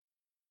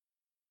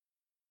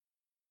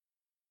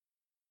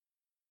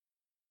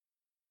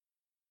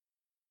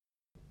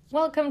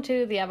Welcome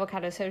to the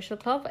Avocado Social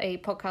Club, a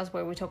podcast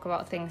where we talk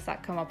about things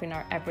that come up in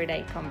our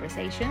everyday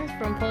conversations,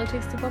 from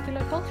politics to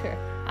popular culture.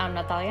 I'm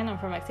Natalia and I'm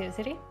from Mexico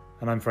City.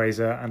 And I'm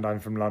Fraser and I'm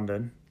from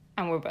London.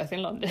 And we're both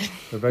in London.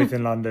 We're both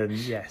in London,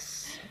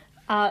 yes.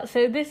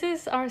 So this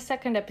is our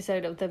second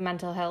episode of the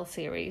mental health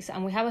series,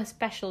 and we have a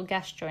special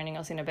guest joining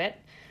us in a bit.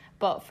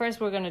 But first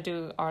we're going to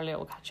do our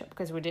little catch-up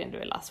because we didn't do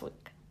it last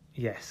week.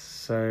 Yes,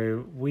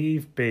 so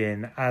we've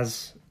been,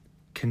 as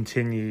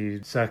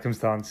continued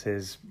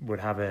circumstances would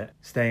have it,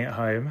 staying at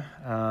home.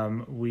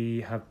 We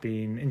have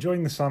been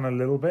enjoying the sun a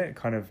little bit,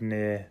 kind of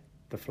near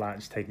the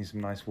flats, taking some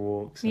nice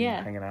walks and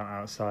hanging out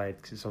outside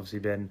because it's obviously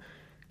been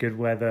good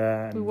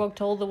weather. And we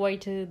walked all the way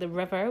to the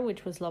river,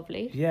 which was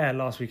lovely. Yeah,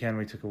 last weekend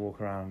we took a walk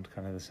around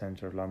kind of the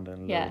centre of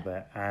London a little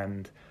bit,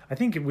 and I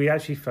think we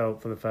actually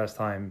felt for the first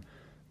time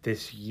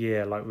this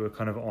year like we were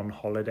kind of on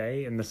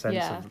holiday, in the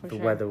sense of the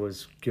weather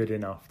was good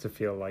enough to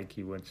feel like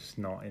you were just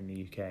not in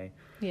the UK,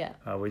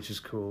 which is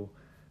cool.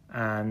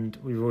 And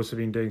we've also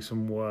been doing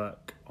some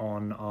work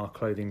on our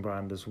clothing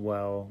brand as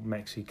well,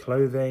 Mexi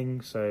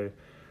Clothing. So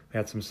we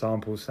had some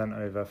samples sent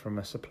over from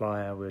a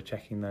supplier. We were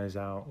checking those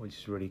out, which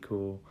is really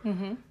cool.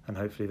 Mm-hmm. And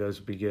hopefully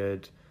those will be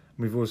good.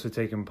 We've also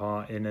taken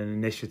part in an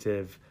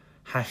initiative,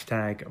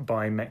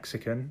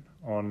 #BuyMexican,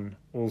 on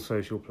all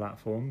social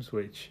platforms,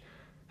 which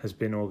has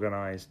been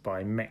organised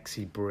by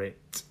Mexi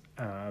Brit.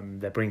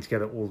 They're bringing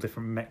together all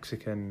different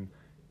Mexican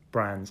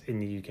brands in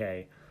the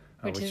UK,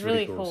 which is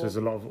really cool. So there's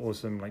a lot of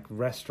awesome like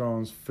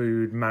restaurants,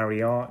 food,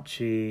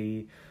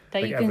 mariachi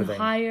that you can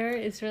hire.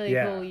 It's really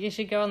cool. You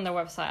should go on their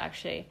website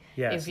actually.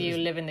 If you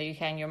live in the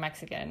UK and you're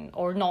Mexican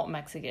or not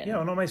Mexican. Yeah,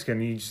 or not Mexican.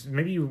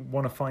 Maybe you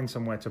want to find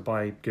somewhere to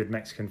buy good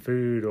Mexican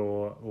food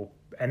or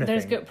anything.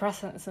 There's good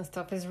presents and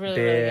stuff. It's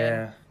really really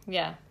good.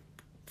 Yeah.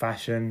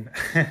 Fashion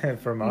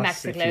from us,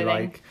 Mexi if clothing. You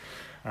like.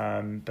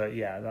 But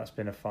yeah, that's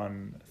been a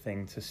fun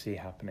thing to see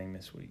happening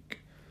this week.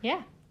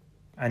 Yeah.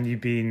 And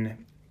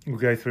we'll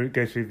go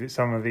through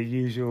some of the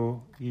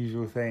usual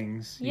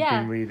things you've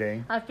been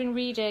reading. I've been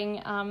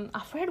reading.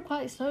 I've read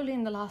quite slowly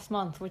in the last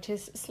month, which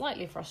is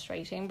slightly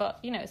frustrating, but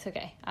it's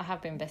okay. I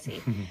have been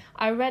busy.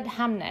 I read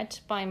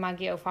Hamnet by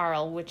Maggie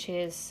O'Farrell, which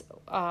is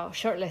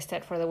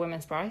shortlisted for the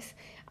Women's Prize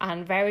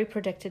and very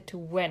predicted to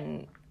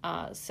win.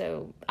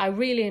 So I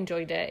really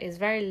enjoyed it. It's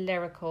very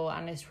lyrical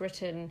and it's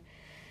written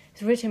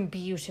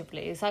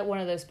beautifully. It's like one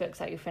of those books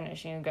that you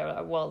finish and you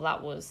go, well,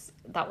 that was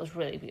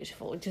really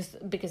beautiful,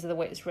 just because of the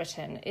way it's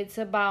written. It's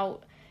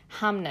about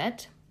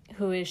Hamnet,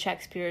 who is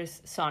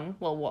Shakespeare's son.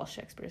 Well, was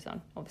Shakespeare's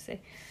son,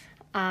 obviously.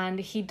 And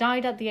he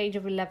died at the age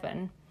of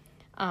 11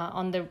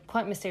 under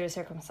quite mysterious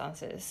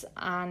circumstances.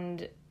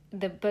 And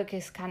the book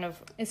is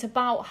it's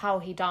about how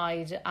he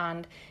died,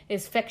 and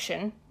it's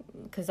fiction,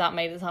 because that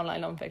made it sound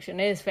like non-fiction.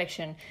 It is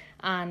fiction,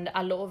 and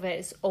a lot of it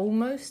is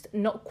almost,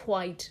 not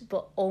quite,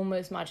 but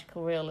almost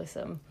magical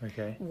realism.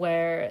 Okay.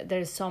 Where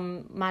there's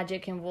some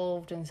magic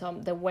involved, and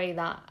the way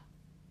that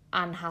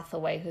Anne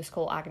Hathaway, who's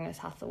called Agnes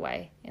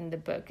Hathaway in the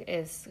book,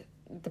 is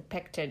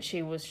depicted,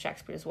 she was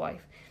Shakespeare's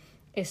wife,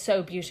 is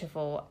so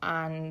beautiful.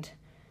 And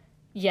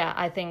yeah,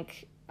 I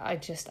think I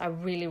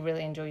really,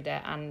 really enjoyed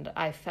it, and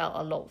I felt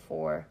a lot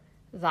for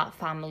that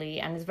family,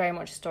 and it's very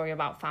much a story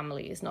about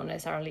family. It's not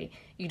necessarily,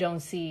 you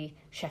don't see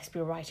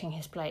Shakespeare writing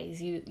his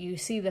plays, you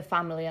see the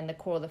family and the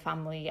core of the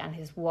family and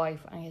his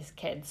wife and his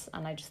kids,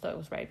 and I just thought it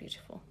was very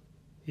beautiful.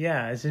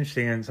 Yeah, it's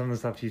interesting, and some of the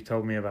stuff you've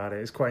told me about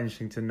it, it's quite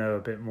interesting to know a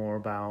bit more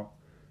about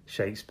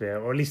Shakespeare,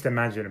 or at least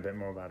imagine a bit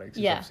more about it, because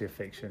it's obviously a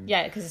fiction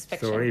because it's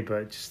fiction story,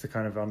 but just to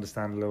kind of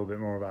understand a little bit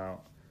more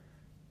about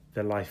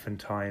the life and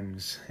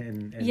times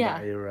in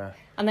that era.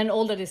 And then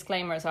all the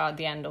disclaimers are at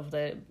the end of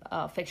the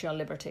fictional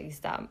liberties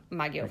that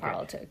Maggie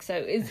O'Farrell took. So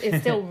it's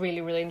still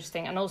really, really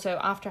interesting. And also,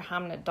 after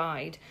Hamlet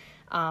died,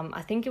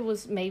 I think it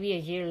was maybe a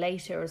year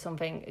later or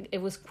something, it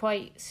was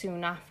quite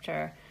soon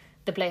after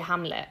the play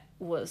Hamlet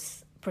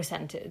was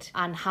presented.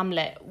 And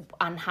Hamlet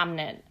and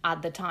Hamnet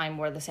at the time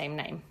were the same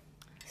name.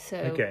 So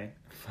okay,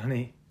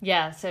 funny.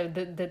 Yeah, so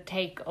the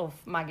take of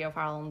Maggie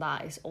O'Farrell on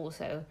that is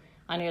also...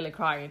 I nearly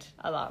cried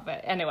at that,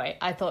 but anyway,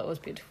 I thought it was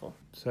beautiful.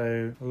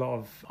 So a lot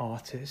of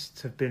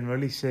artists have been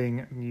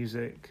releasing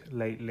music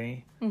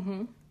lately.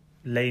 Mm-hmm.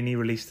 Lainey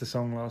released a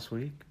song last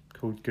week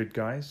called Good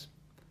Guys.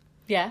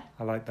 Yeah.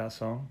 I like that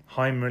song.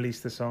 Haim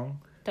released a song.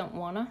 Don't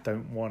Wanna.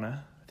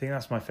 I think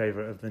that's my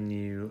favourite of the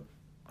new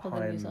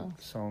Haim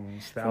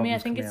songs. For me, I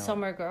think it's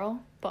Summer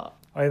Girl, but...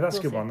 Oh, yeah, that's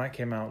a good one. That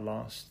came out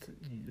last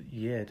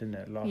year, didn't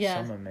it? Last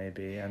summer,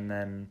 maybe. And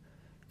then...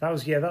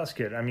 that's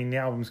good. I mean, the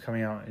album's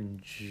coming out in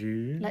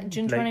June. Like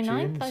June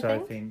 29th, I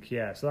think.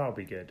 So that'll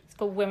be good. It's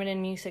called Women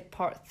in Music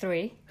Part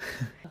 3.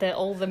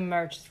 All the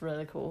merch is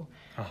really cool.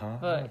 Uh-huh.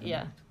 But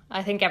yeah,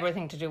 I think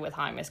everything to do with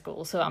Haim is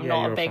cool, so I'm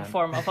not a big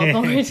form of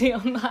authority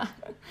on that.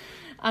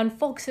 And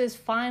Fox has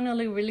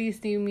finally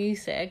released new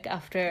music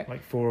after...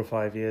 like 4 or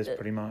 5 years,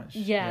 pretty much.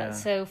 Yeah,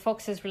 so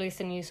Fox has released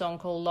a new song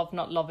called Love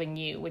Not Loving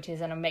You, which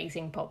is an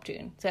amazing pop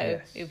tune. So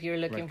if you're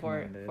looking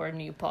for a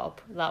new pop,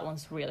 that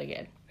one's really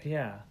good.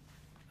 Yeah.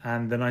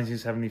 And the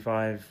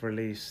 1975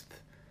 released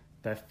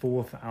their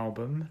 4th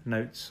album,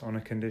 Notes on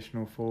a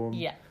Conditional Form.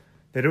 Yeah.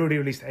 they'd already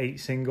released 8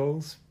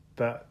 singles,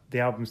 but the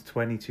album's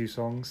 22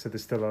 songs, so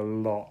there's still a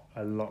lot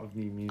of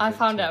new music. I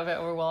found it a bit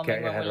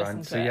overwhelming when we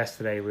listened to it. So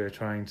yesterday we were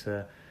trying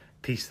to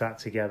piece that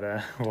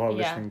together while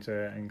listening to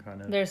it, and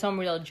kind of... There's some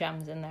real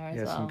gems in there as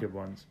well. Yeah, some good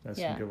ones.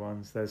 Some good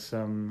ones.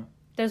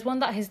 There's one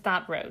that his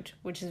dad wrote,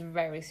 which is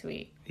very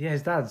sweet. Yeah,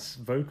 his dad's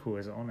vocal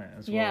is on it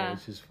as well,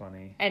 which is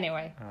funny.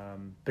 Anyway.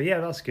 But yeah,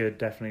 that's good.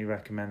 Definitely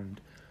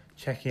recommend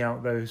checking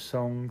out those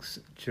songs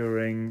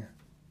during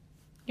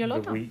the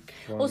week.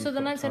 Also,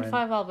 the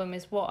 1975 album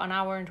is, an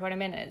hour and 20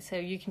 minutes, so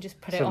you can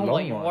just put it on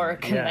while you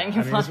work, and then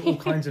you're fine. There's all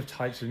kinds of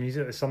types of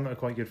music. There's some that are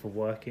quite good for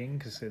working,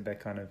 because they're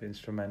kind of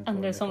instrumental.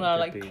 And there's some that are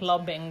like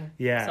clubbing songs.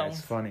 Yeah,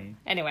 it's funny.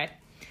 Anyway,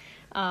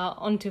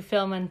 onto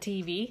film and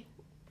TV.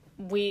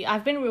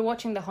 I've been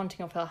rewatching The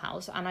Haunting of Hill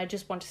House, and I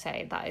just want to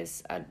say that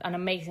is an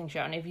amazing show.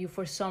 And if you,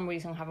 for some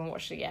reason, haven't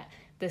watched it yet,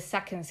 the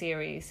second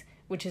series,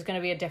 which is going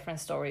to be a different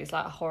story, it's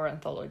like a horror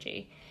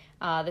anthology.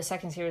 The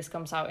second series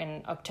comes out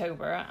in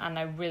October, and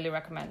I really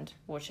recommend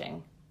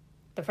watching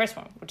the first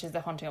one, which is The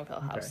Haunting of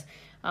Hill House.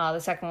 The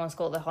second one's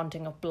called The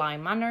Haunting of Bly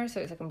Manor, so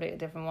it's a completely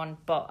different one.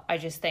 But I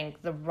just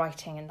think the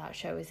writing in that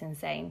show is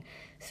insane.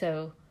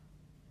 So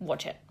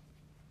watch it.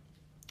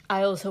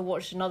 I also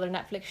watched another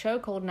Netflix show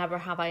called Never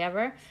Have I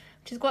Ever,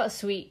 which is quite a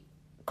sweet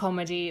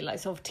comedy, like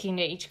sort of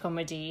teenage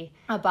comedy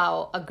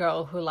about a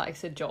girl who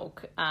likes a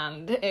joke,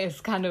 and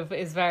is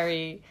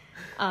very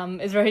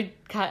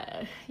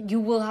you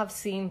will have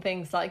seen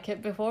things like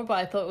it before, but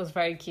I thought it was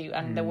very cute,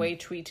 and the way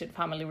it treated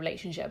family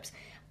relationships.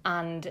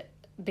 And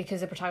because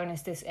the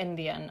protagonist is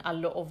Indian, a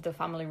lot of the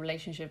family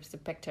relationships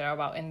depicted are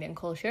about Indian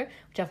culture,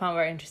 which I found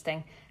very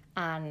interesting.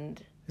 And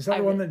is that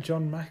the one that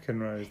John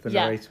McEnroe is the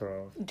narrator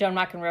of? John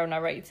McEnroe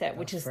narrates it,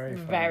 which is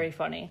very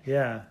funny.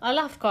 Yeah. I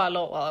laughed quite a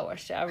lot while I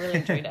watched it. I really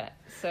enjoyed it.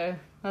 So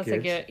that's a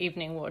good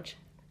evening watch.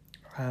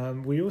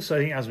 We also, I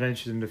think, as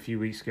mentioned a few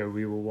weeks ago,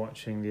 we were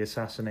watching the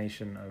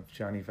assassination of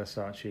Gianni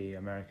Versace,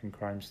 American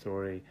Crime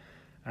Story,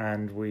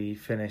 and we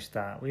finished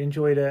that. We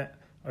enjoyed it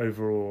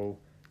overall.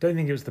 Don't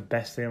think it was the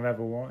best thing I've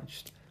ever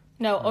watched.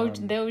 No,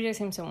 the O.J.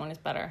 Simpson one is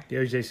better. The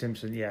O.J.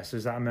 Simpson, yes.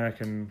 Is that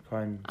American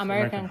Crime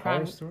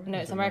Story? No,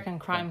 it's American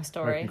Crime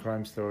Story. American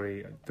Crime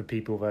Story, The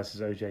People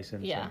versus O.J.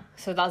 Simpson. Yeah,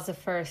 so that's the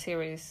first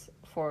series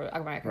for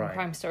American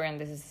Crime Story, and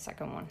this is the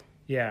second one.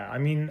 Yeah, I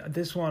mean,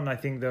 this one, I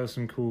think there were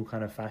some cool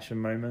kind of fashion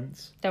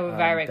moments. There were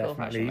very cool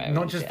fashion moments.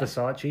 Not just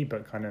Versace,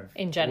 but kind of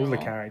in general. All the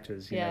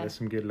characters. You know, there's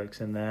some good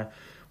looks in there.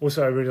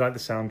 Also, I really like the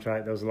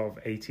soundtrack. There was a lot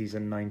of 80s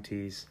and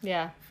 90s.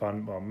 Yeah.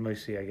 Fun, well,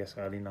 mostly, I guess,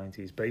 early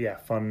 90s. But yeah,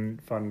 fun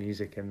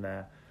music in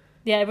there.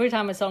 Yeah, every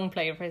time a song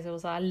played, I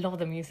was like, I love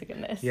the music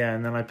in this. Yeah,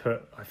 and then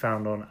I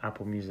found on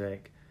Apple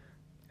Music,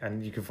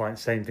 and you can find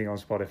the same thing on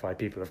Spotify.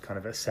 People have kind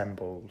of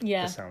assembled the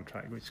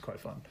soundtrack, which is quite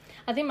fun.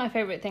 I think my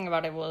favourite thing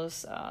about it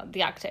was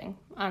the acting,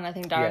 and I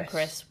think Darren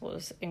Criss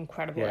was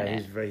incredible in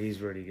it. Yeah, he's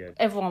really good.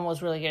 Everyone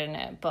was really good in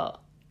it, but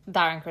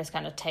Darren Criss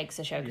kind of takes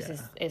the show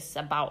because it's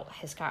about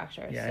his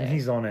character. Yeah, so. And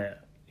he's on it.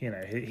 You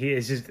know, he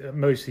is just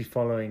mostly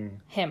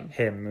following him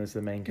as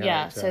the main character.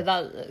 Yeah, so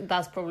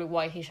that's probably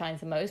why he shines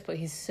the most, but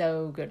he's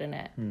so good in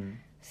it.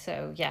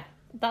 So, yeah,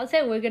 that's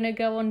it. We're going to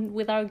go on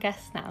with our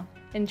guests now.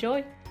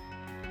 Enjoy.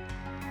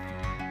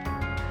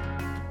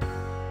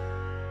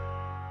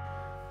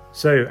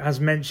 So, as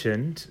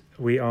mentioned,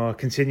 we are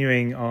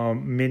continuing our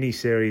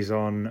mini-series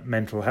on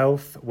mental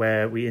health,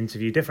 where we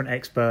interview different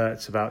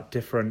experts about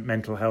different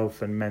mental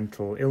health and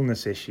mental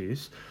illness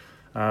issues.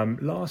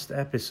 Last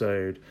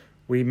episode,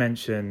 we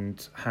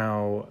mentioned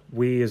how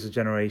we as a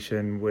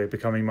generation, we're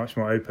becoming much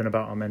more open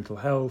about our mental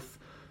health,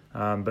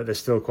 but there's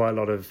still quite a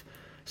lot of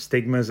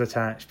stigmas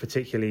attached,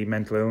 particularly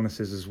mental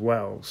illnesses as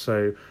well.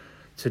 So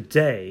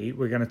today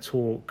we're going to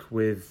talk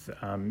with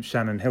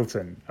Shannon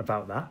Hilton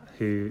about that.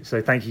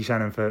 So thank you,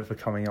 Shannon, for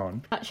coming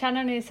on.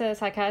 Shannon is a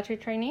psychiatry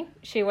trainee.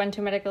 She went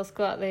to medical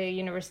school at the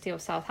University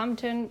of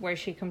Southampton, where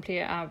she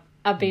completed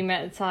a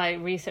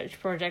BMedSci research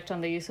project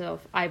on the use of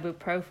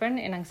ibuprofen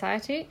in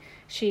anxiety.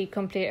 She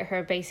completed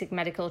her basic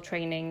medical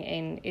training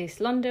in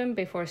East London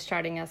before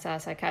starting as a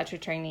psychiatry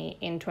trainee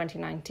in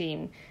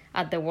 2019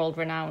 at the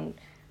world-renowned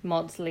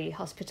Maudsley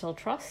Hospital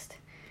Trust.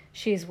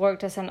 She's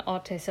worked as an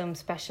autism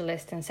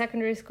specialist in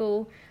secondary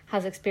school,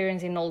 has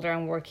experience in older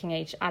and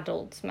working-age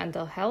adults'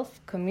 mental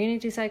health,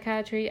 community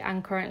psychiatry,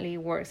 and currently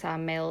works at a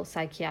male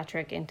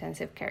psychiatric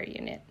intensive care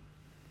unit.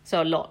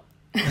 So a lot.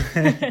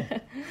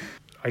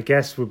 I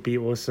guess would be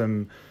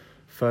awesome,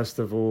 first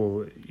of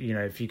all, you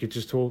know, if you could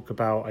just talk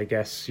about, I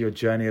guess, your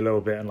journey a little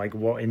bit and like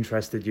what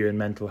interested you in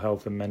mental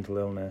health and mental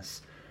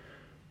illness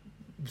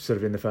sort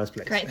of in the first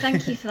place. Great,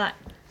 thank you for that.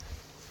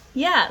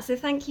 Yeah, so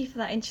thank you for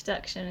that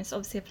introduction. It's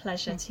obviously a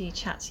pleasure to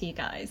chat to you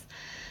guys.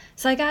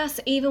 So I guess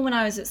even when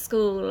I was at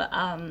school,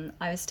 I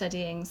was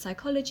studying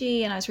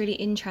psychology, and I was really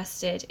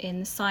interested in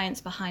the science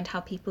behind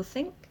how people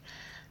think.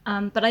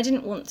 But I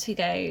didn't want to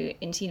go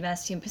into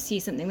university and pursue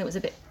something that was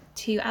a bit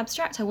too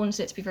abstract. I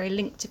wanted it to be very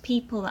linked to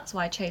people. That's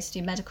why I chose to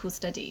do medical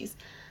studies.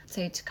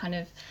 So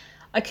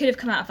I could have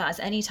come out of that as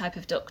any type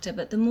of doctor,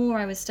 but the more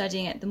I was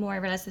studying it, the more I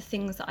realised the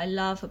things that I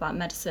love about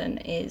medicine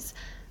is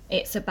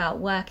It's about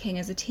working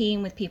as a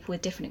team with people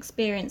with different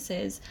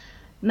experiences.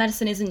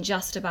 Medicine isn't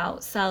just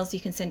about cells you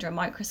can see under a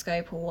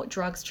microscope or what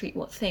drugs treat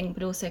what thing,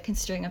 but also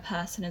considering a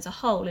person as a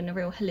whole in a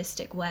real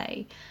holistic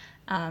way.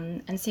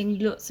 And seeing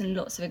lots and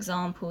lots of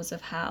examples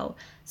of how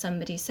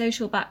somebody's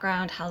social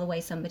background, how the way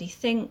somebody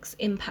thinks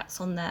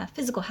impacts on their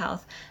physical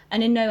health.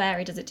 And in no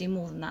area does it do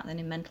more than that than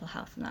in mental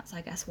health. And that's,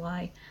 I guess,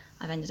 why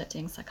I've ended up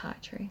doing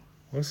psychiatry.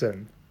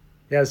 Awesome.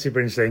 Yeah, super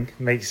interesting.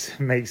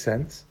 Makes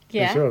sense.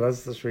 Yeah. For sure,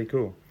 that's really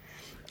cool.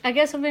 I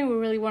guess something we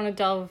really want to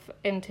delve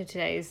into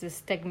today is the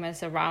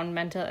stigmas around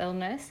mental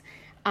illness.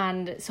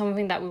 And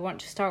something that we want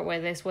to start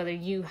with is whether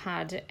you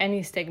had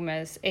any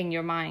stigmas in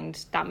your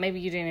mind that maybe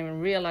you didn't even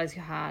realize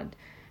you had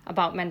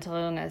about mental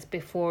illness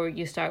before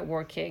you start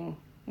working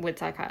with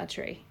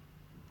psychiatry,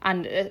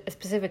 and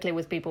specifically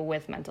with people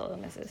with mental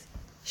illnesses.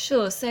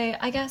 Sure. So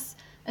I guess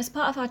as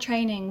part of our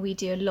training, we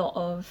do a lot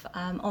of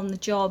on the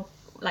job,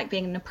 like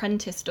being an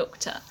apprentice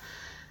doctor.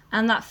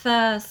 And that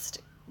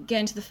first,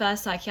 going to the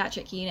first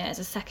psychiatric unit as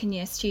a second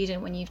year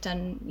student, when you've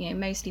done,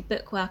 mostly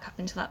book work up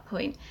until that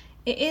point,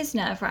 it is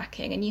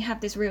nerve-wracking, and you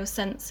have this real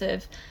sense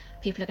of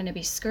people are going to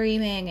be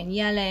screaming and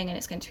yelling, and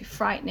it's going to be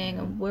frightening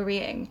and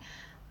worrying.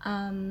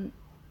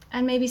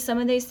 And maybe some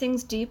of those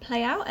things do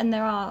play out, and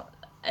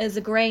there's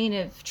a grain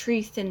of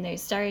truth in those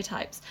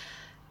stereotypes,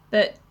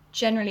 but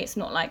generally it's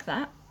not like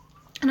that.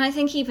 And I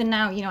think even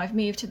now, I've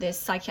moved to this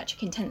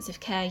psychiatric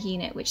intensive care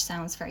unit, which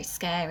sounds very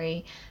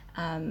scary,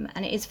 and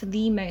it is for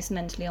the most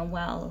mentally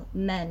unwell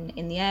men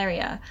in the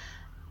area.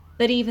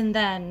 But even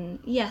then,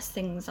 yes,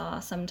 things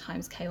are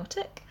sometimes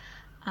chaotic,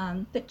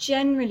 but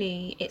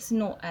generally it's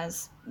not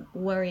as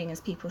worrying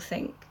as people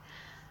think.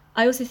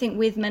 I also think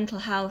with mental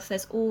health,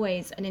 there's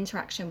always an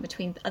interaction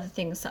between other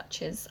things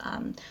such as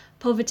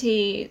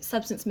poverty,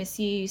 substance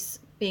misuse,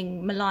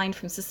 being maligned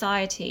from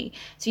society.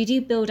 So you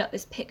do build up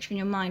this picture in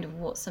your mind of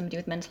what somebody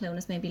with mental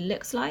illness maybe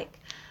looks like,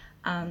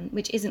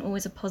 which isn't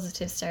always a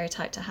positive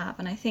stereotype to have.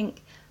 And I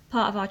think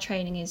part of our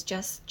training is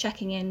just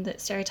checking in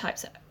that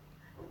stereotypes are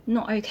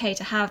not okay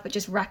to have, but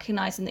just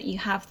recognizing that you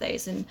have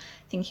those and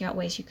thinking about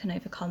ways you can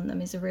overcome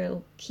them is a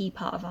real key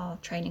part of our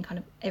training kind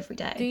of every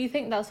day. Do you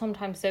think that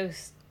sometimes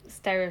those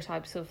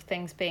stereotypes of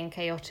things being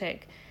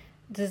chaotic,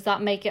 does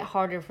that make it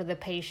harder for the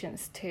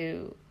patients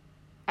to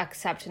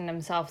accept in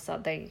themselves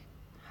that they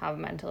have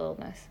mental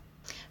illness?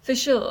 For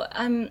sure.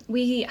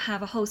 We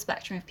have a whole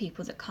spectrum of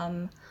people that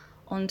come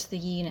onto the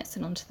units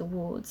and onto the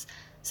wards.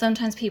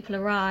 Sometimes people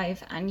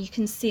arrive and you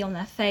can see on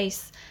their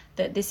face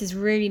that this is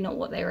really not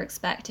what they were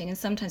expecting, and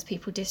sometimes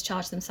people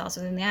discharge themselves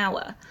within the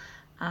hour.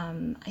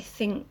 I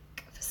think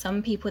for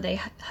some people they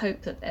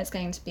hope that there's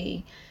going to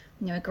be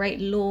a great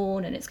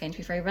lawn and it's going to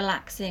be very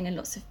relaxing and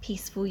lots of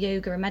peaceful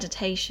yoga and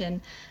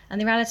meditation, and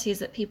the reality is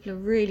that people are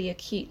really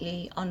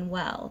acutely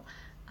unwell.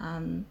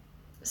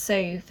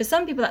 So for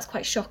some people that's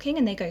quite shocking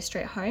and they go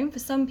straight home. For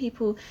some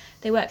people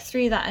they work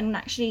through that, and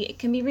actually it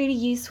can be really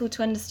useful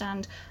to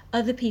understand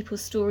other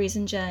people's stories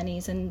and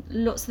journeys, and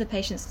lots of the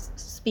patients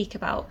speak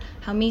about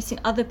how meeting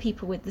other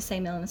people with the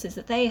same illnesses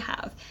that they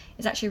have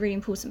is actually a really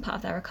important part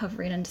of their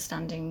recovery and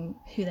understanding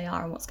who they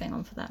are and what's going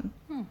on for them.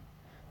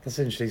 That's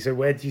interesting. So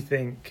where do you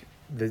think,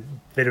 the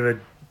bit of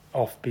an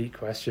offbeat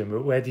question,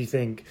 but where do you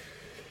think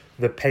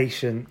the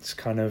patient's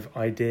kind of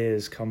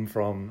ideas come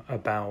from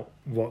about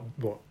what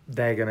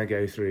they're going to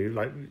go through?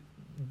 Like,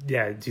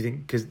 yeah, do you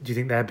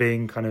think they're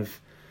being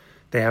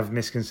they have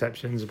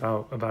misconceptions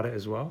about it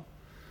as well?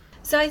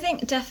 So I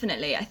think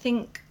definitely.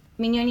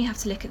 You only have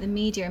to look at the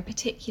media, and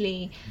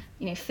particularly,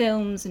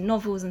 films and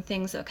novels and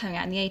things that are coming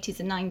out in the 80s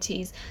and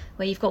 90s,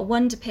 where you've got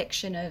one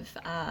depiction of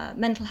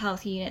mental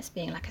health units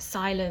being like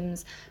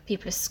asylums,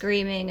 people are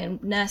screaming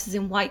and nurses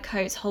in white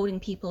coats holding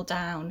people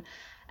down.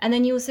 And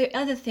then you also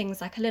other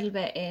things like a little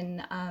bit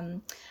in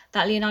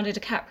that Leonardo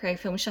DiCaprio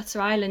film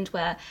Shutter Island,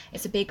 where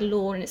it's a big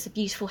lawn and it's a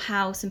beautiful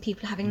house and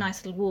people are having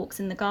nice little walks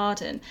in the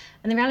garden.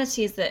 And the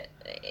reality is that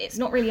it's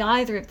not really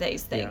either of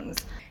those things.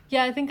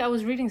 Yeah, I think I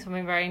was reading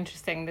something very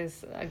interesting.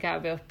 This got a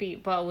bit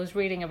offbeat, but I was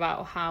reading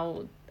about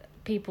how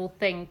people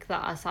think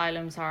that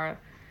asylums are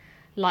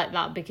like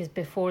that because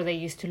before they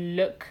used to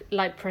look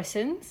like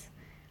prisons.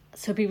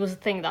 So people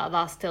think that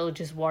that's still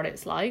just what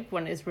it's like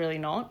when it's really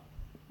not.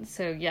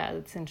 So yeah,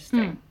 it's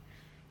interesting.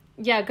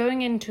 Yeah,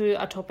 going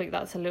into a topic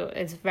that's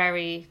is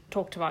very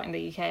talked about in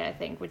the UK, I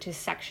think, which is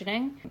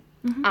sectioning.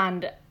 Mm-hmm.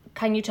 And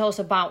can you tell us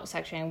about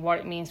sectioning, what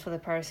it means for the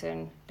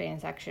person being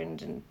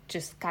sectioned, and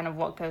just kind of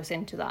what goes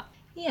into that?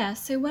 Yeah,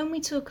 so when we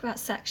talk about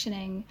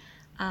sectioning,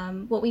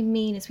 what we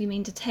mean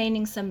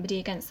detaining somebody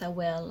against their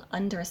will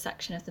under a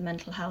section of the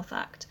Mental Health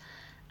Act.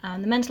 The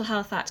Mental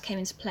Health Act came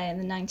into play in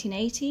the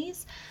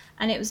 1980s,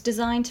 and it was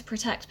designed to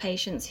protect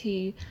patients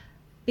who,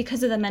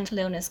 because of their mental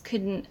illness,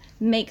 couldn't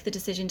make the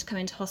decision to come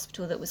into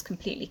hospital that was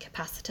completely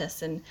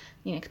capacitous. And,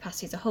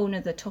 capacity is a whole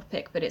nother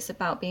topic, but it's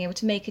about being able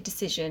to make a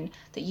decision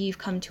that you've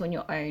come to on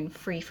your own,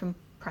 free from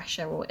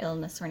pressure or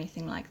illness or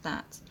anything like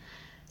that.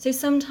 So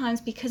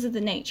sometimes, because of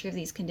the nature of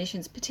these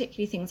conditions,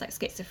 particularly things like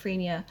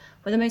schizophrenia,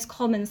 where the most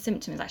common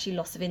symptom is actually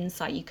loss of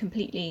insight, you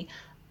completely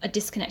are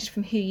disconnected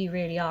from who you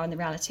really are and the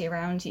reality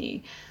around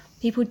you,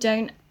 people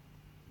don't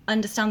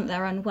understand that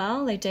they're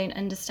unwell, they don't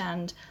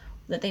understand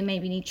that they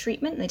maybe need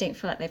treatment, they don't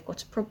feel like they've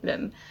got a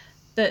problem.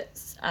 But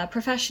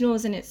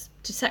professionals, and it's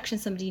to section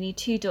somebody, you need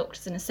 2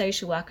 doctors and a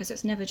social worker, so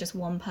it's never just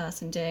one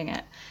person doing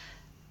it,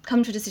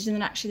 come to a decision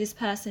that actually this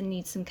person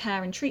needs some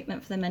care and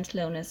treatment for their mental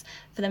illness,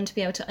 for them to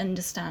be able to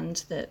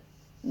understand that,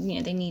 you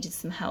know, they needed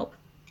some help.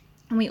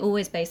 And we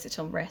always base it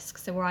on risk.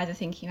 So we're either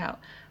thinking about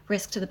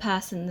risk to the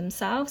person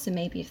themselves, so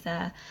maybe if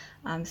they're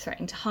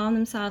threatening to harm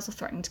themselves or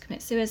threatening to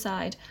commit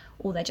suicide,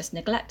 or they're just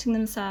neglecting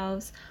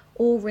themselves,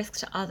 or risk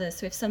to others.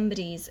 So if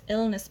somebody's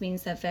illness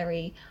means they're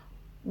very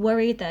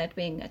worried they're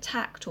being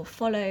attacked or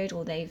followed,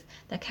 or they're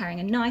carrying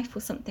a knife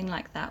or something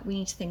like that, we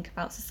need to think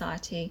about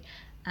society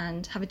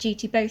and have a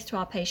duty both to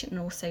our patient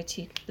and also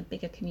to the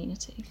bigger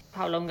community.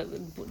 How long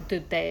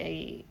did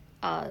they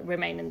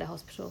remain in the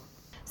hospital?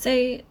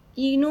 So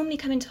you normally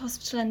come into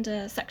hospital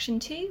under Section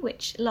 2,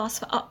 which lasts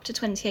for up to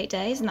 28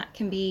 days, and that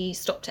can be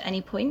stopped at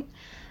any point.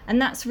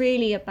 And that's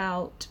really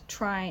about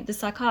the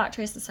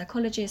psychiatrist, the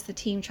psychologist, the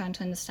team trying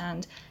to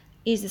understand,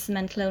 is this a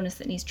mental illness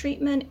that needs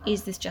treatment?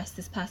 Is this just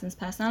this person's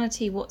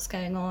personality? What's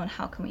going on?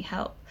 How can we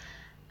help?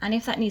 And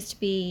if that needs to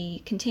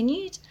be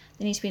continued,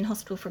 they need to be in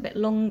hospital for a bit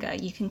longer,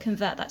 you can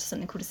convert that to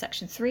something called a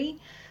Section 3,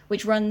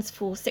 which runs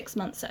for 6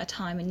 months at a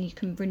time, and you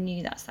can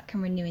renew that, so that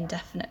can renew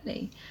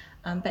indefinitely.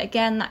 But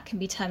again, that can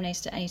be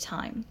terminated at any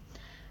time.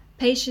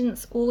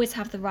 Patients always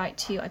have the right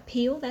to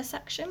appeal their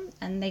section,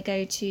 and they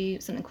go to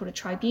something called a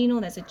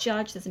tribunal. There's a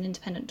judge, there's an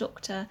independent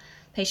doctor,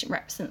 patient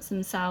represents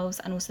themselves,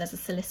 and also there's a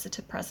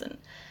solicitor present.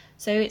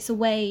 So it's a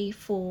way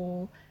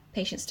for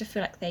patients to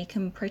feel like they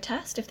can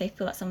protest if they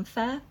feel that's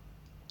unfair.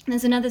 And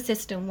there's another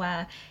system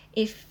where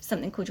if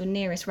something called your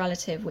nearest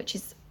relative, which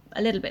is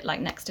a little bit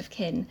like next of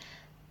kin,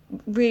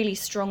 really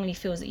strongly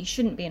feels that you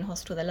shouldn't be in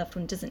hospital, their loved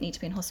one doesn't need to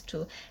be in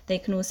hospital, they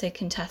can also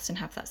contest and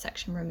have that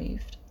section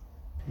removed.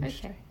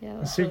 Okay, yeah,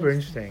 that's super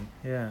interesting.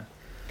 Yeah,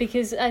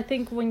 because I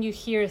think when you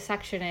hear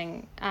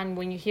sectioning and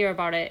when you hear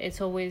about it,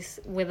 it's always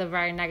with a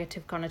very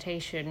negative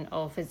connotation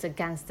of it's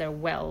against their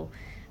will,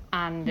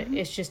 and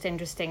it's just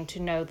interesting to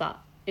know that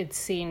it's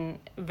seen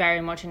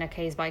very much in a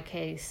case by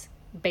case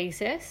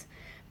basis.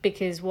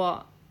 Because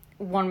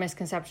one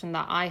misconception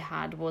that I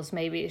had was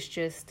maybe it's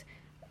just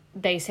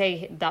they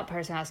say that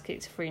person has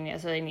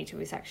schizophrenia, so they need to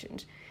be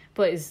sectioned,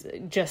 but it's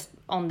just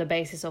on the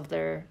basis of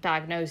their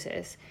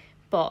diagnosis.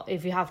 But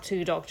if you have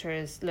 2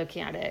 doctors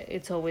looking at it,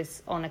 it's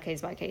always on a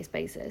case-by-case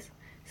basis.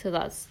 So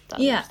that's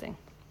interesting.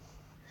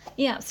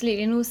 Yeah,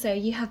 absolutely. And also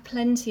you have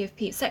plenty of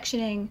people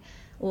sectioning,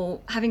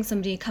 or having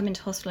somebody come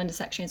into hospital under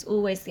section is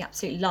always the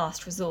absolute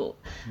last resort.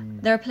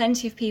 There are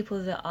plenty of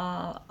people that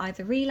are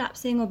either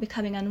relapsing or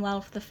becoming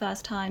unwell for the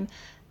first time,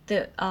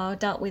 that are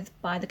dealt with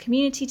by the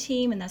community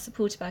team, and they're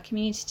supported by a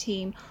community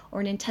team or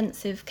an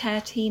intensive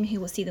care team who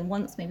will see them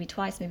once, maybe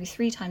twice, maybe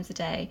 3 times a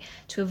day,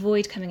 to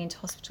avoid coming into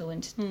hospital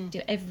and to do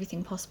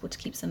everything possible to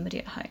keep somebody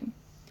at home.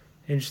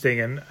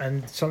 Interesting.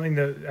 And something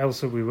that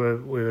also we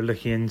were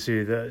looking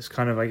into that's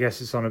kind of, I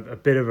guess it's on a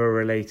bit of a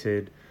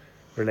related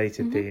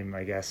theme,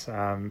 I guess,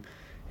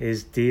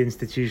 is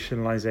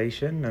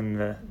deinstitutionalization.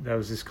 And there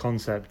was this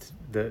concept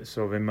that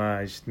sort of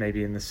emerged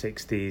maybe in the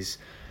 60s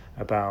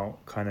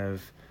about kind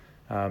of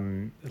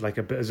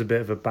as a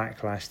bit of a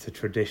backlash to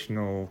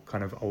traditional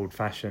kind of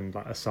old-fashioned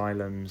like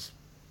asylums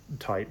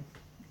type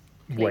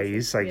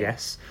ways, I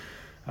guess.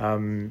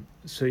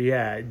 So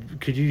yeah,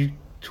 could you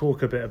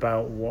talk a bit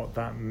about what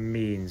that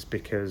means?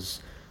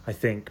 Because I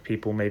think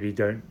people maybe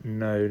don't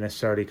know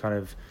necessarily kind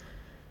of,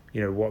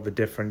 you know, what the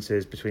difference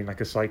is between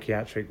like a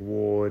psychiatric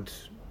ward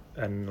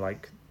and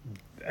like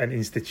an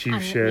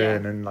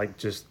institution, and like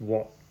just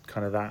what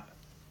kind of that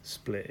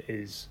split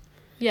is.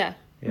 Yeah.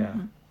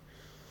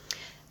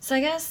 So I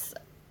guess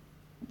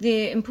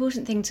the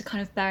important thing to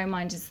kind of bear in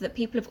mind is that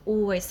people have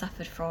always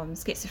suffered from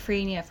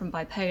schizophrenia, from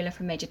bipolar,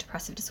 from major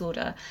depressive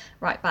disorder,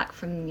 right back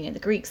from, you know, the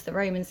Greeks, the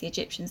Romans, the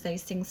Egyptians.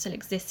 Those things still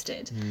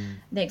existed.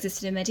 They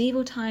existed in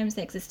medieval times,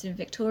 they existed in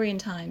Victorian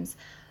times,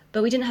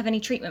 but we didn't have any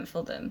treatment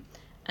for them.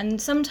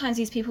 And sometimes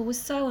these people were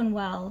so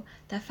unwell,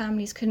 their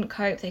families couldn't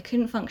cope, they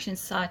couldn't function in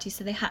society,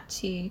 so they had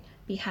to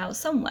be housed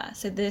somewhere.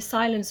 So the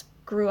asylums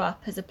grew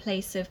up as a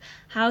place of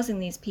housing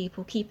these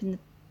people, keeping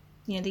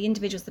the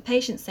individuals, the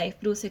patients safe,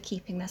 but also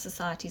keeping their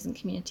societies and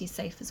communities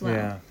safe as well.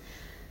 Yeah.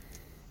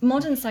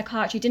 Modern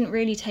psychiatry didn't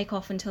really take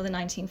off until the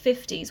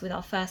 1950s with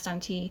our first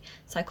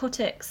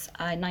antipsychotics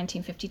in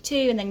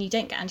 1952, and then you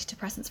don't get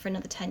antidepressants for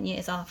another 10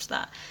 years after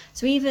that.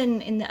 So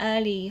even in the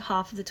early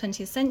half of the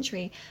 20th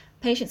century,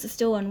 patients are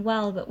still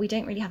unwell, but we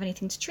don't really have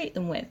anything to treat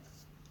them with.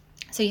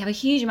 So you have a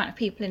huge amount of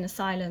people in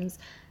asylums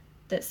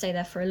that stay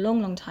there for a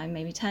long, long time,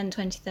 maybe 10,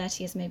 20,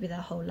 30 years, maybe their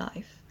whole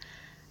life.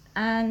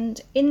 And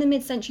in the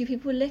mid-century,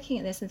 people were looking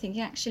at this and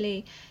thinking,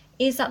 actually,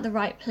 is that the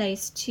right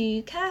place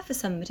to care for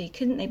somebody?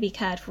 Couldn't they be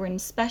cared for in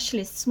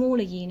specialist,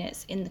 smaller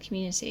units in the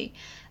community?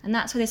 And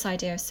that's where this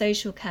idea of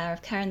social care,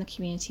 of care in the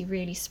community,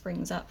 really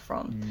springs up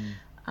from.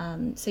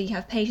 So you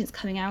have patients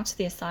coming out of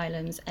the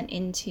asylums and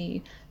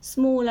into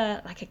smaller,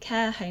 like a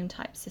care home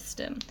type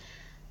system.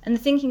 And the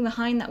thinking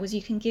behind that was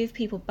you can give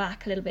people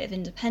back a little bit of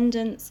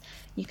independence.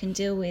 You can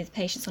deal with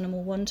patients on a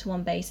more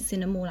one-to-one basis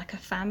in a more like a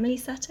family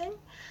setting.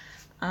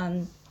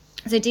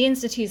 So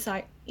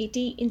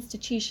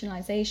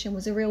deinstitutionalization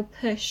was a real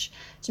push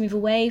to move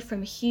away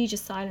from huge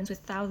asylums with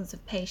thousands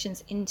of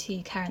patients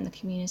into care in the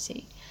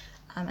community.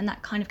 And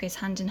that kind of goes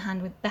hand in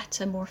hand with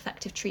better, more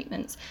effective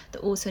treatments that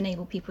also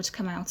enable people to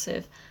come out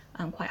of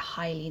quite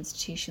highly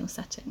institutional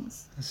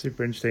settings. That's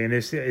super interesting. And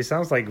it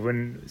sounds like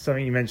when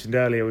something you mentioned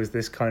earlier was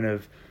this kind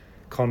of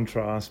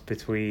contrast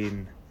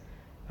between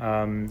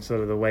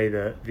sort of the way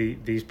that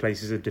these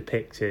places are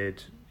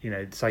depicted,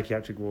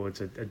 psychiatric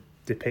wards are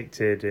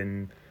depicted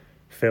in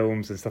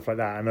films and stuff like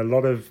that. And a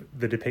lot of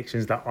the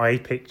depictions that I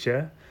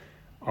picture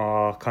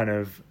are kind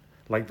of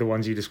like the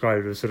ones you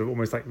described as sort of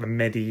almost like the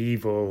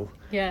medieval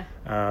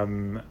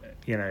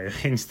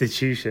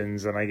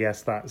institutions. And I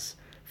guess that's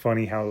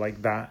funny how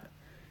like that,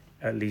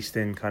 at least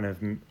in kind of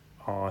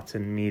art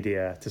and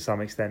media to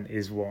some extent,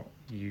 is what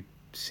you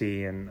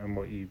see and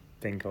what you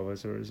think of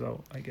as a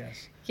result, I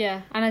guess.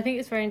 Yeah, and I think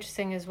it's very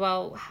interesting as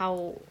well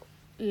how,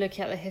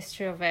 looking at the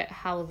history of it,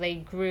 how they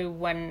grew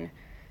when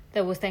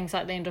there was things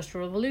like the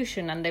Industrial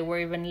Revolution, and there were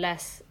even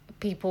less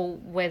people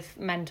with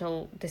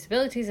mental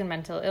disabilities and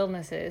mental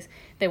illnesses.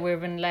 They were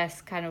even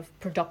less kind of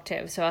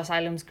productive, so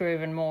asylums grew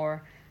even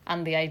more,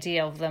 and the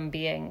idea of them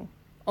being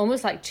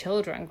almost like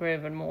children grew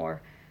even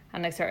more,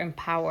 and like certain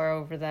power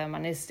over them.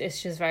 And it's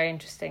just very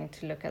interesting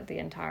to look at the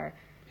entire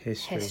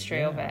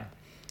history of it.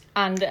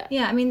 And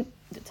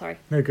sorry.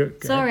 No, go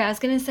sorry, ahead. I was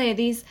going to say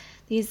these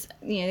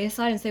the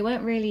asylums, they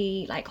weren't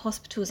really like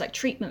hospitals, like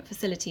treatment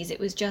facilities. It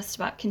was just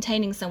about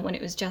containing someone.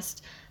 It was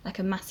just like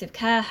a massive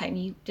care home.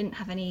 You didn't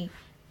have any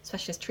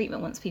specialist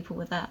treatment once people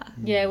were there.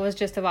 Yeah, it was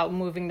just about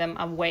moving them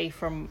away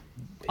from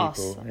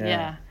us.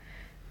 Yeah.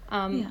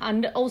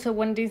 And also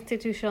when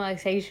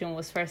deinstitutionalization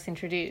was first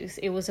introduced,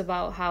 it was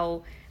about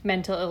how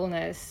mental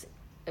illnesses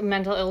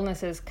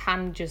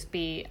can just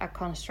be a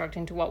construct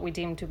into what we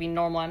deem to be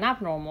normal and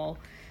abnormal.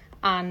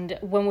 And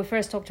when we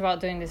first talked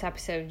about doing this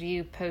episode,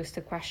 you posed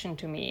a question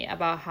to me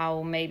about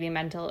how maybe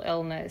mental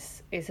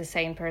illness is a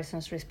sane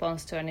person's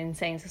response to an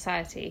insane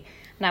society.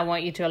 And I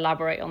want you to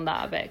elaborate on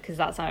that a bit, because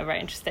that sounded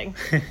very interesting.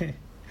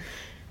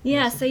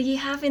 Yeah, so you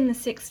have in the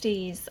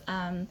 60s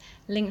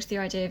linked to the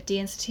idea of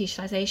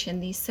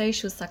deinstitutionalization, these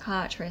social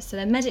psychiatrists. So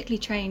they're medically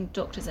trained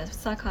doctors, they're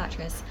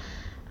psychiatrists,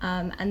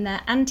 and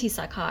they're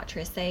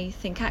anti-psychiatrists. They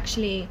think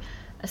actually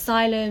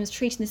asylums,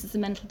 treating this as a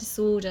mental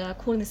disorder,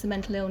 calling this a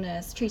mental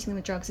illness, treating them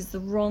with drugs is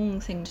the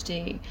wrong thing to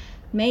do.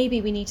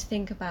 Maybe we need to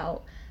think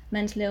about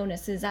mental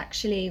illness as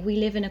actually we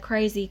live in a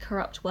crazy,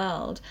 corrupt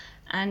world,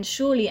 and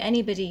surely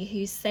anybody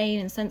who's sane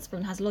and sensible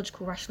and has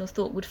logical, rational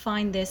thought would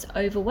find this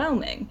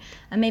overwhelming.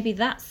 And maybe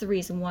that's the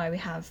reason why we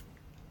have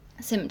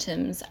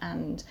symptoms,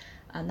 and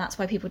that's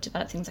why people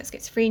develop things like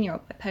schizophrenia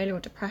or bipolar or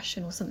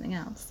depression or something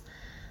else,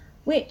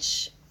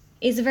 which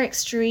is a very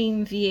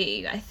extreme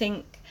view. I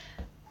think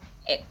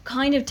it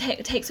kind of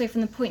takes away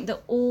from the point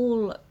that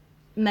all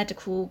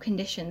medical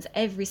conditions,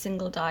 every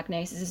single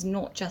diagnosis is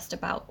not just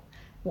about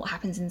what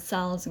happens in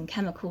cells and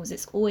chemicals.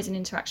 It's always an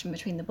interaction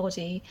between the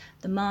body,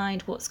 the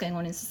mind, what's going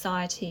on in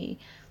society.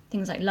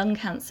 Things like lung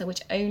cancer, which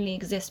only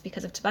exist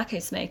because of tobacco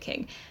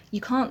smoking. You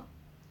can't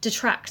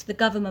detract the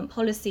government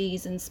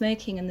policies and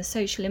smoking and the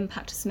social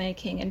impact of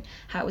smoking and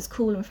how it was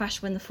cool and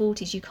fashionable in the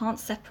 40s. You can't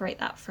separate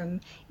that from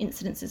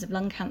incidences of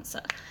lung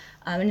cancer.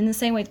 And in the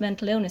same way with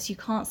mental illness, you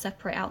can't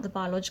separate out the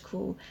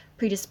biological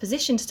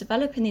predisposition to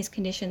developing these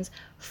conditions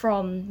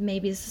from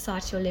maybe the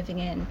society you're living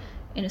in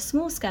a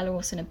small scale, or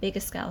also in a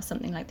bigger scale,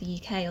 something like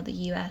the UK or the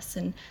US,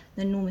 and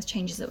the enormous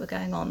changes that were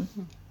going on.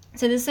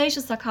 So the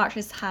social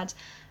psychiatrists had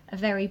a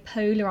very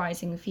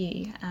polarising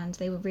view, and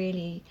they were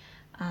really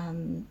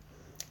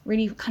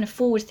kind of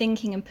forward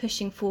thinking and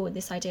pushing forward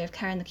this idea of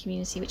care in the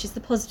community, which is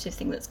the positive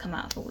thing that's come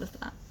out of all of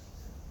that.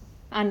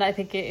 And I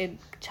think it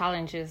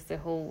challenges the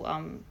whole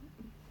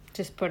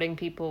just putting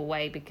people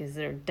away because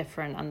they're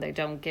different and they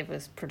don't give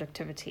us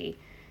productivity,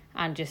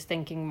 and just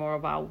thinking more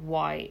about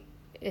why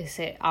is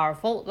it our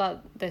fault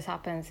that this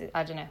happens.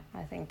 I don't know,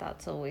 I think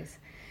that's always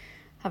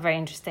a very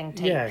interesting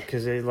take. Yeah,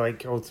 because it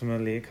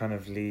ultimately it kind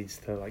of leads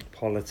to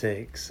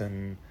politics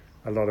and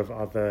a lot of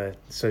other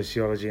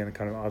sociology and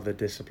kind of other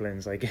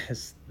disciplines, I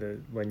guess,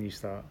 when you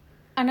start.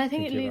 And I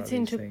think it leads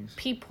into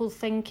people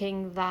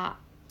thinking that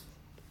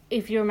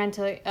if you're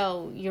mentally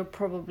ill, you're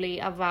probably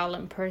a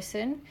violent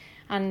person.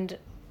 And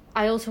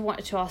I also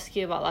wanted to ask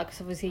you about that,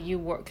 because obviously you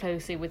work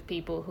closely with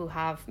people who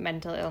have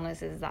mental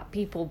illnesses that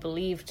people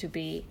believe to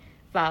be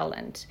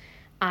violent.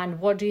 And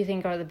what do you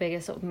think are the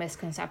biggest sort of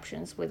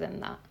misconceptions within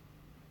that?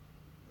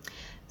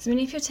 So,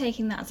 if you're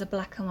taking that as a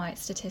black and white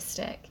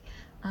statistic,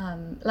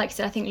 like I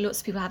said, I think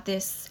lots of people have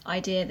this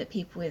idea that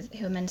people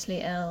who are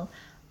mentally ill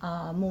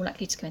are more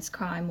likely to commit a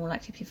crime, more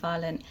likely to be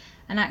violent.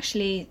 And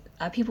actually,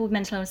 people with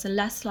mental illness are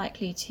less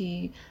likely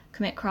to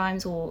commit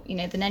crimes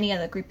than any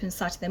other group in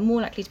society. They're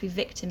more likely to be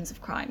victims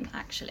of crime,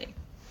 actually.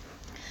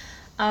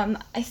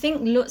 I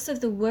think lots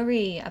of the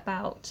worry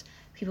about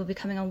people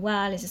becoming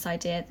unwell is this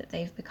idea that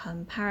they've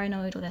become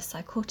paranoid or they're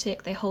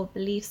psychotic. They hold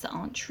beliefs that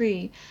aren't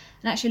true.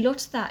 And actually a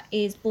lot of that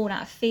is born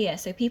out of fear.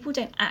 So people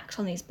don't act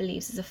on these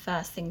beliefs as the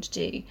first thing to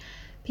do.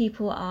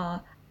 People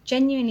are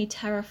genuinely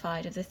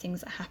terrified of the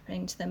things that are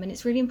happening to them. And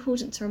it's really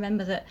important to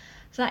remember that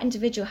for that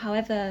individual,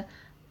 however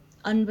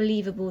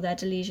unbelievable their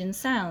delusion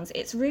sounds,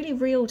 it's really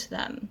real to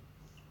them.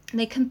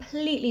 They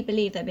completely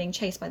believe they're being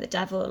chased by the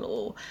devil,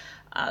 or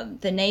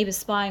the neighbour's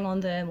spying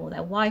on them, or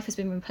their wife has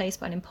been replaced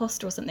by an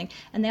imposter or something,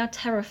 and they are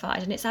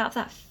terrified. And it's out of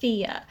that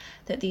fear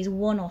that these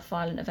one-off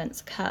violent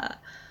events occur,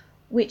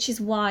 which is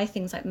why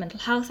things like the Mental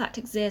Health Act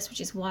exist, which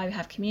is why we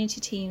have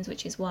community teams,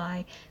 which is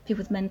why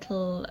people with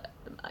mental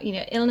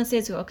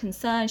illnesses who are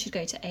concerned should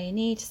go to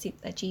A&E to see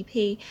their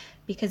GP,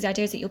 because the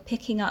idea is that you're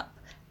picking up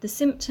the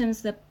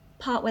symptoms, the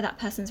part where that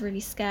person's really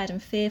scared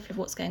and fearful of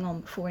what's going on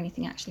before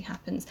anything actually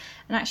happens.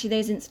 And actually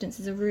those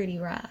incidences are really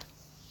rare.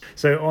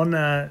 So on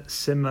a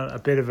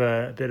bit of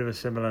a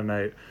similar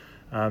note,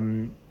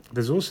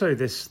 there's also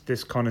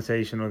this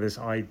connotation or this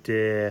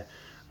idea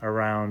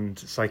around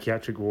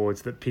psychiatric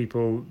wards that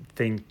people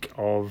think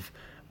of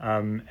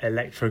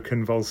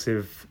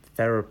electroconvulsive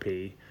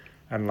therapy,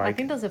 and like, I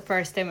think that's the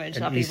first image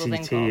that people ECT,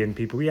 think of. and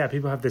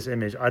people have this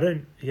image.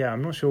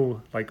 I'm not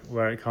sure like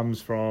where it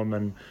comes from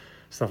and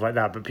stuff like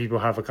that, but people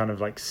have a kind of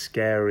like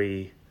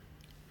scary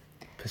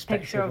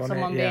perspective picture of on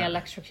someone it. being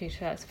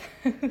electrocuted, I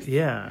suppose.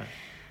 Yeah.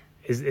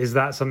 Is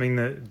that something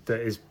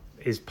that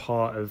is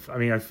part of, I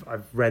mean,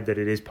 I've read that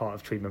it is part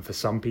of treatment for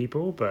some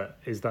people, but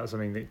is that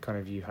something that kind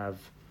of you have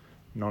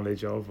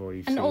knowledge of, or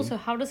you've seen? And also,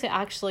 how does it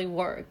actually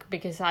work?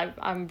 Because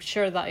I'm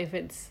sure that if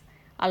it's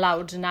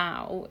allowed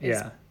now,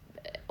 it's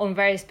on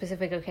very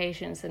specific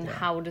occasions, and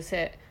how does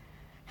it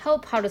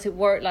help? How does it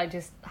work? Like,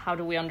 just how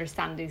do we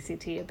understand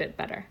ECT a bit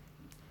better?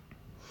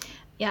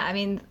 Yeah, I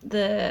mean,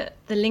 the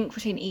link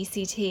between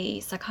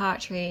ECT,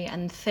 psychiatry,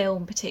 and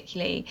film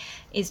particularly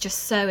is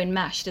just so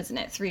enmeshed, isn't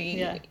it?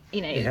 Through,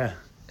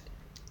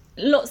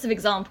 lots of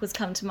examples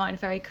come to mind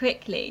very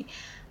quickly.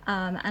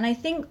 And I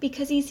think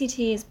because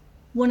ECT is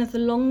one of the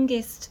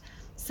longest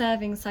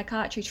serving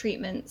psychiatry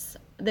treatments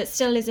that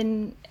still is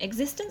in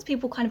existence,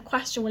 people kind of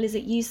question, well, is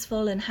it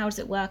useful and how does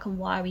it work and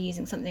why are we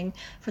using something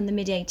from the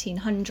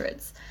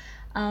mid-1800s?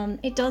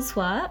 It does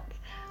work.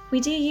 We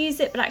do use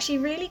it, but actually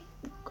really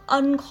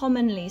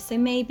uncommonly. So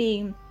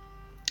maybe,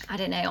 I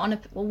don't know, on a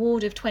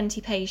ward of 20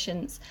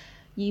 patients,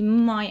 you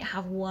might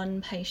have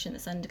one patient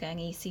that's undergoing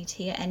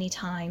ECT at any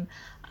time.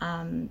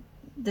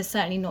 There's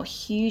certainly not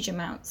huge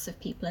amounts of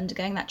people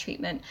undergoing that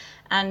treatment.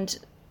 And,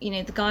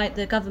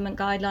 the government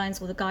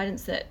guidelines or the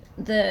guidance that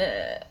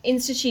the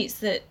institutes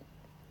that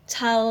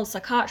tell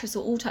psychiatrists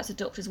or all types of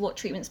doctors what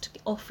treatments to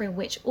offer in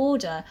which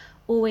order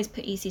always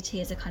put ECT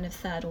as a kind of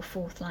third or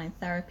fourth line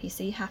therapy.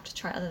 So you have to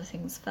try other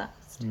things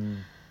first.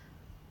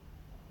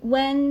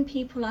 When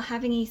people are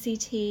having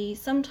ECT,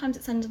 sometimes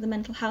it's under the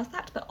Mental Health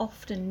Act, but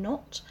often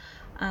not,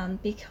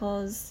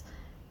 because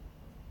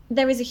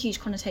there is a huge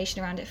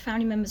connotation around it.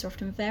 Family members are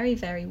often very,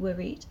 very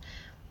worried.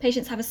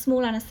 Patients have a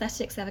small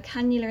anaesthetic, so they have a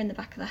cannula in the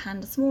back of the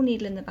hand, a small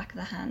needle in the back of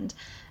the hand,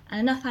 and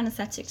enough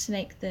anaesthetic to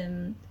make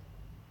them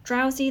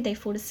drowsy. They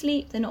fall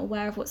asleep, they're not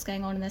aware of what's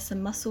going on, and there's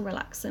some muscle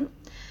relaxant.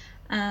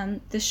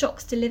 The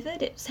shock's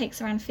delivered. It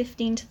takes around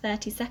 15 to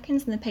 30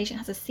 seconds, and the patient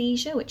has a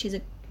seizure, which is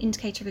an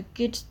indicator of a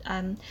good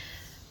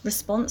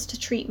response to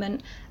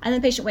treatment, and the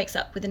patient wakes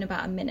up within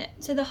about a minute.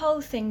 So the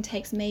whole thing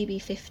takes maybe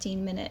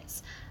 15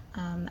 minutes,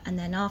 and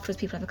then afterwards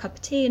people have a cup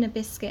of tea and a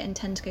biscuit and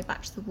tend to go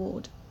back to the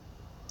ward.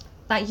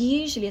 That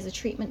usually as a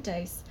treatment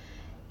dose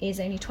is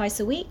only twice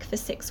a week for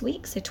 6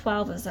 weeks, so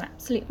 12 is an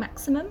absolute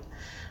maximum.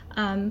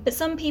 But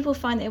some people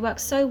find that it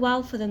works so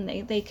well for them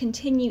they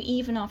continue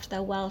even after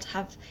they're well to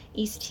have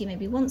ECT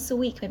maybe once a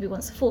week, maybe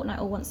once a fortnight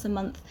or once a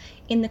month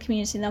in the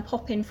community, and they'll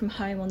pop in from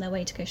home on their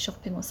way to go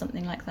shopping or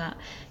something like that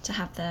to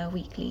have their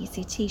weekly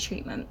ECT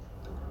treatment.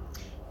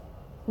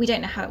 We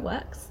don't know how it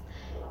works.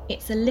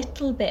 It's a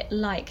little bit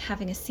like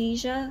having a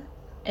seizure,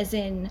 as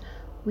in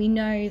we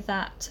know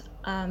that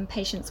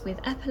patients with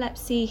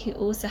epilepsy who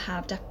also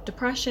have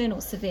depression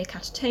or severe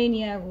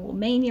catatonia or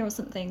mania or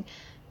something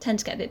tend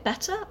to get a bit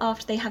better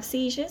after they have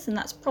seizures, and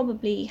that's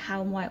probably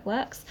how and why it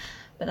works,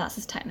 but that's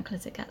as technical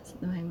as it gets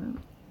at the moment.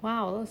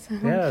 Wow,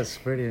 that's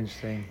really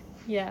interesting.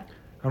 Yeah.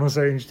 And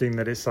also interesting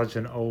that it's such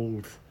an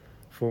old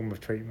form of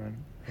treatment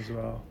as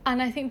well.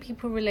 And I think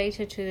people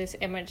related to this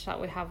image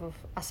that we have of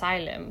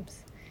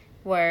asylums,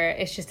 where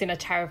it's just in a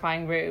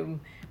terrifying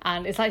room,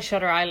 and it's like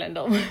Shutter Island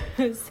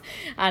almost,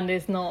 and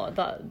it's not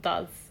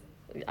that's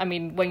I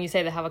mean, when you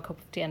say they have a cup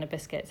of tea and a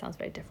biscuit, it sounds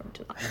very different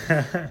to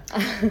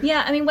that.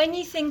 Yeah, I mean, when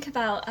you think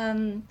about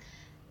in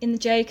the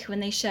Joker, when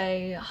they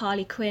show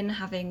Harley Quinn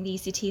having the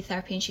ECT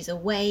therapy and she's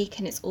awake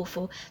and it's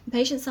awful, the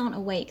patients aren't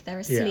awake, they're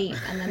asleep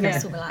and their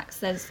muscle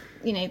relaxed. There's,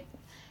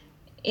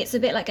 it's a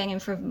bit like going in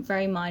for a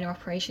very minor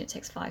operation. It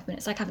takes 5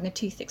 minutes, like having a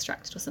tooth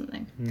extracted or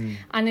something.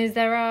 And is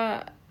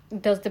there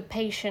does the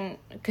patient,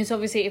 because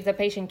obviously if the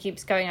patient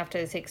keeps going after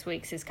the 6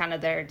 weeks, it's kind of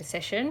their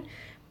decision,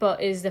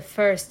 but is the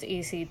first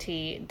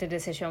ECT the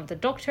decision of the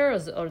doctor,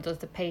 or does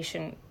the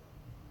patient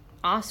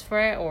ask for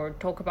it or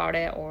talk about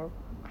it, or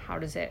how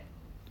does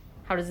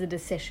the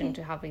decision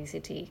to have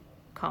ECT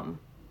come,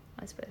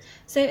 I suppose?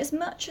 So as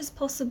much as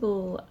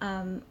possible,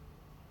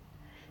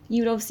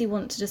 you would obviously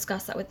want to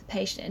discuss that with the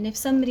patient. And if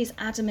somebody's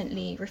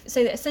adamantly...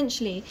 So that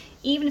essentially,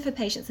 even if a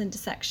patient's in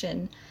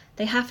dissection,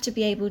 they have to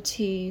be able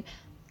to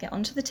get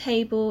onto the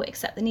table,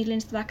 accept the needle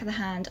into the back of the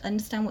hand,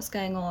 understand what's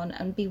going on,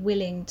 and be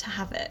willing to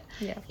have it.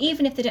 Yeah.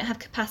 Even if they don't have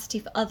capacity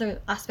for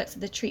other aspects of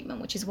the treatment,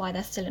 which is why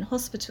they're still in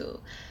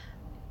hospital.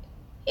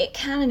 It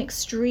can, in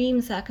extreme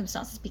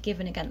circumstances, be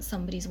given against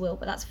somebody's will,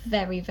 but that's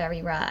very,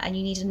 very rare. And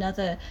you need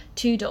another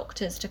 2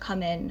 doctors to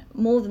come in,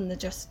 more than the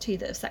just 2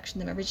 that have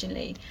sectioned them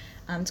originally,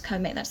 to come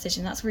and make that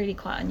decision. That's really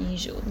quite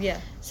unusual.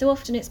 Yeah. So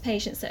often it's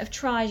patients that have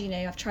tried,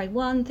 I've tried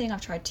 1 thing,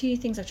 I've tried 2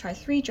 things, I've tried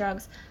 3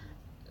 drugs.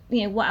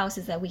 What else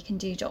is there we can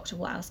do, doctor?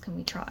 What else can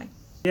we try?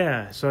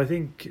 Yeah, so I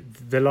think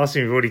the last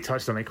thing, we've already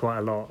touched on it quite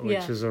a lot,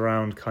 which is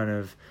around kind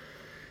of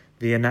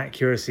the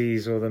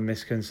inaccuracies or the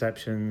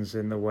misconceptions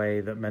in the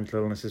way that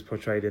mental illness is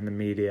portrayed in the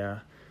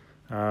media.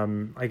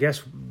 I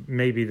guess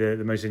maybe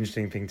the most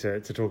interesting thing to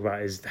talk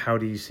about is how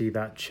do you see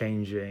that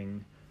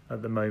changing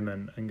at the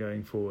moment and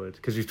going forward?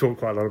 Because we've talked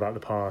quite a lot about the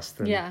past.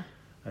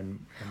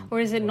 And or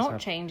is it not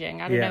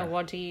changing? I don't know.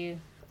 What do you...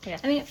 Yeah.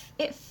 I mean,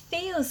 it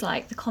feels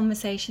like the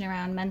conversation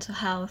around mental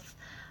health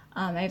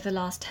over the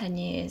last 10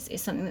 years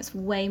is something that's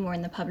way more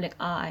in the public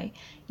eye.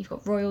 You've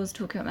got royals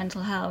talking about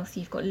mental health.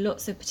 You've got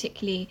lots of,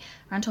 particularly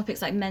around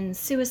topics like men's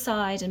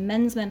suicide and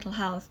men's mental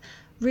health,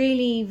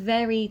 really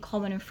very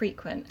common and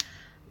frequent.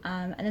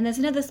 And then there's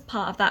another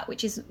part of that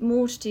which is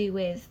more to do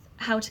with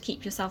how to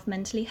keep yourself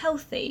mentally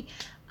healthy.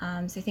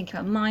 So thinking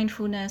about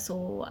mindfulness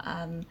or...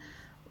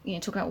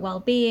 talking about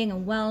well-being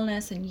and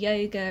wellness and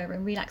yoga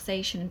and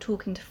relaxation and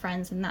talking to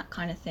friends and that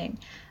kind of thing.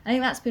 I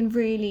think that's been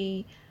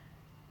really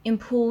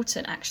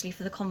important, actually,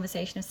 for the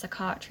conversation of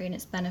psychiatry and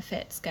its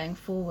benefits going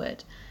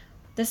forward.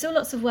 There's still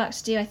lots of work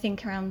to do, I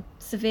think, around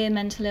severe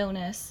mental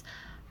illness.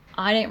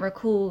 I don't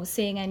recall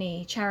seeing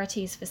any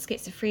charities for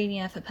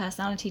schizophrenia, for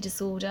personality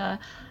disorder.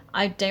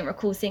 I don't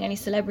recall seeing any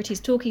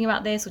celebrities talking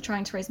about this or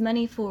trying to raise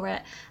money for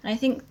it. And I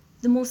think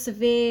the more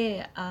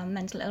severe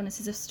mental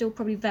illnesses are still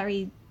probably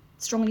very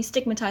strongly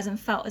stigmatized and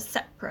felt as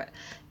separate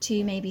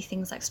to maybe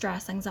things like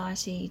stress,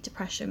 anxiety,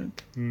 depression.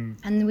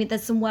 And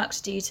there's some work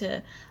to do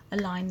to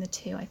align the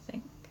two, I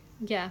think.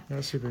 Yeah.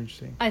 That's super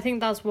interesting. I think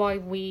that's why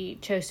we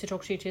chose to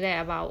talk to you today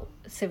about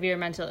severe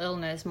mental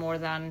illness more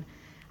than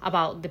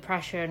about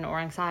depression or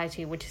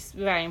anxiety, which is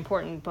very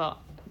important, but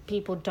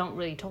people don't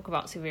really talk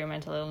about severe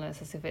mental illness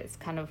as if it's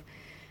kind of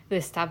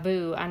this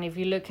taboo. And if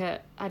you look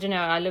at,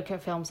 I look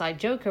at films like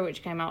Joker,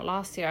 which came out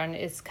last year, and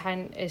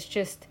it's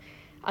just...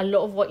 A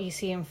lot of what you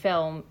see in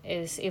film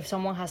is if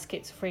someone has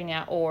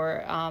schizophrenia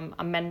or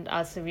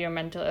a severe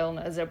mental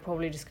illness, they're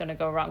probably just going to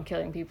go around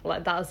killing people.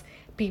 Like that's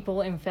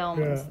people in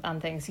films and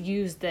things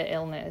use the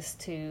illness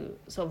to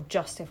sort of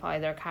justify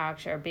their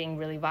character being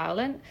really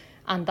violent,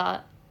 and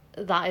that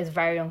is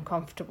very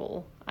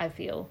uncomfortable, I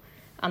feel,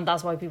 and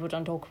that's why people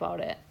don't talk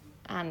about it.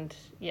 And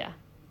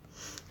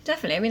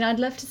definitely. I mean, I'd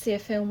love to see a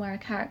film where a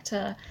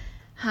character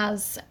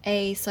has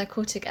a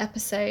psychotic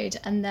episode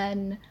and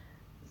then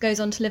goes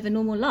on to live a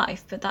normal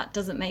life, but that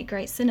doesn't make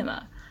great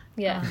cinema.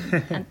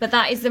 But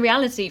that is the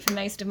reality for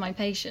most of my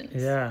patients.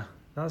 Yeah,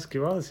 that's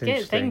good. Well, that's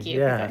interesting. Thank you.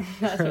 Yeah,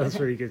 that's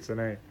really good to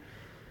know.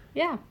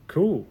 Yeah.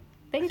 Cool.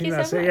 Thank you so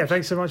much. Yeah,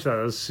 thanks so much for that.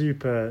 That was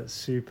super,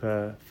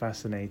 super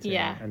fascinating.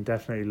 Yeah. And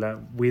definitely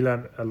we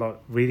learned a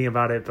lot reading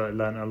about it, but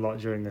learned a lot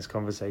during this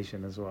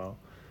conversation as well.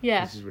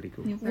 Yeah. This is really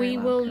cool. We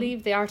will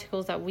leave the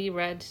articles that we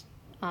read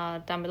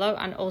down below,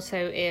 and also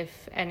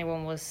if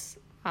anyone was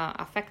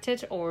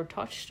affected or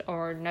touched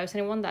or knows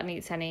anyone that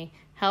needs any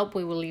help,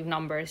 we will leave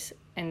numbers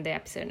in the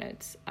episode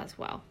notes as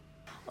well.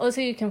 Also,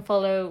 you can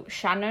follow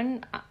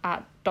Shannon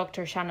at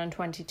Dr.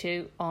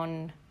 Shannon22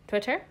 on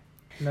Twitter.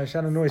 No,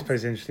 Shannon always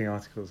posts interesting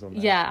articles on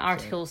there. Yeah,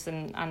 articles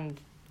and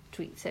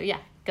tweets. So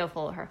go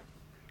follow her.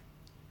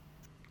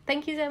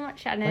 Thank you so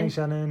much, Shannon. Thanks,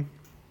 Shannon.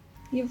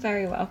 You're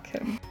very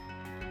welcome.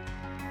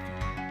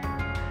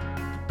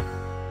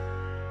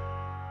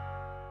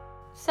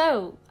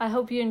 So, I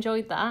hope you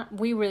enjoyed that.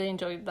 We really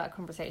enjoyed that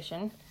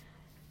conversation.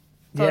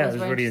 Yeah, it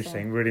was really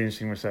interesting. Really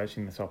interesting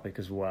researching the topic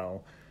as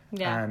well.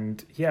 Yeah.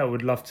 And I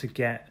would love to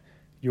get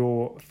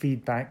your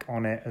feedback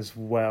on it as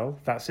well.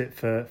 That's it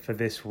for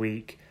this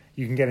week.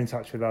 You can get in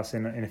touch with us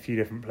in a few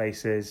different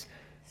places.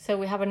 So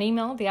we have an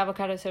email,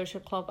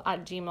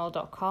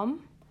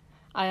 theavocadosocialclub@gmail.com.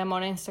 I am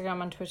on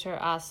Instagram and Twitter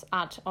as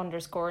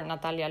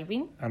 @_Natalia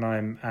Albin. And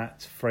I'm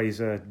at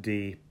Fraser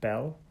D.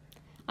 Bell.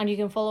 And you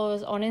can follow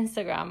us on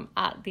Instagram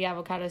at The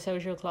Avocado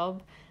Social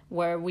Club,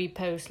 where we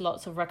post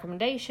lots of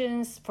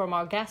recommendations from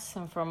our guests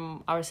and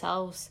from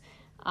ourselves.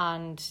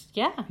 And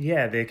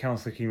the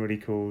account's looking really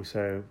cool,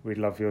 so we'd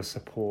love your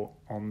support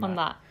on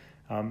that.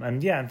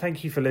 And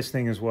thank you for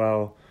listening as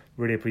well.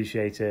 Really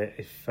appreciate it.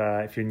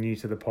 If you're new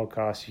to the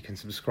podcast, you can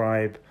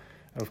subscribe,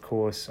 of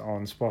course,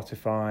 on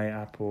Spotify,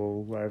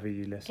 Apple, wherever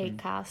you listen.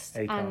 Acast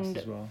and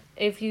as well.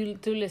 If you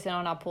do listen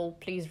on Apple,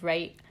 please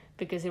rate,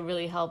 because it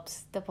really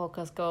helps the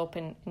podcast go up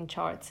in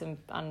charts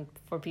and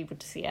for people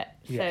to see it.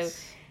 Yes.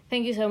 So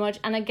thank you so much.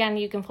 And again,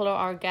 you can follow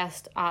our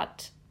guest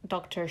at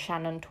Dr.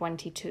 Shannon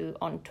 22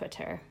 on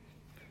Twitter.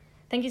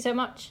 Thank you so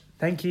much.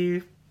 Thank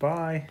you.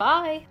 Bye.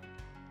 Bye.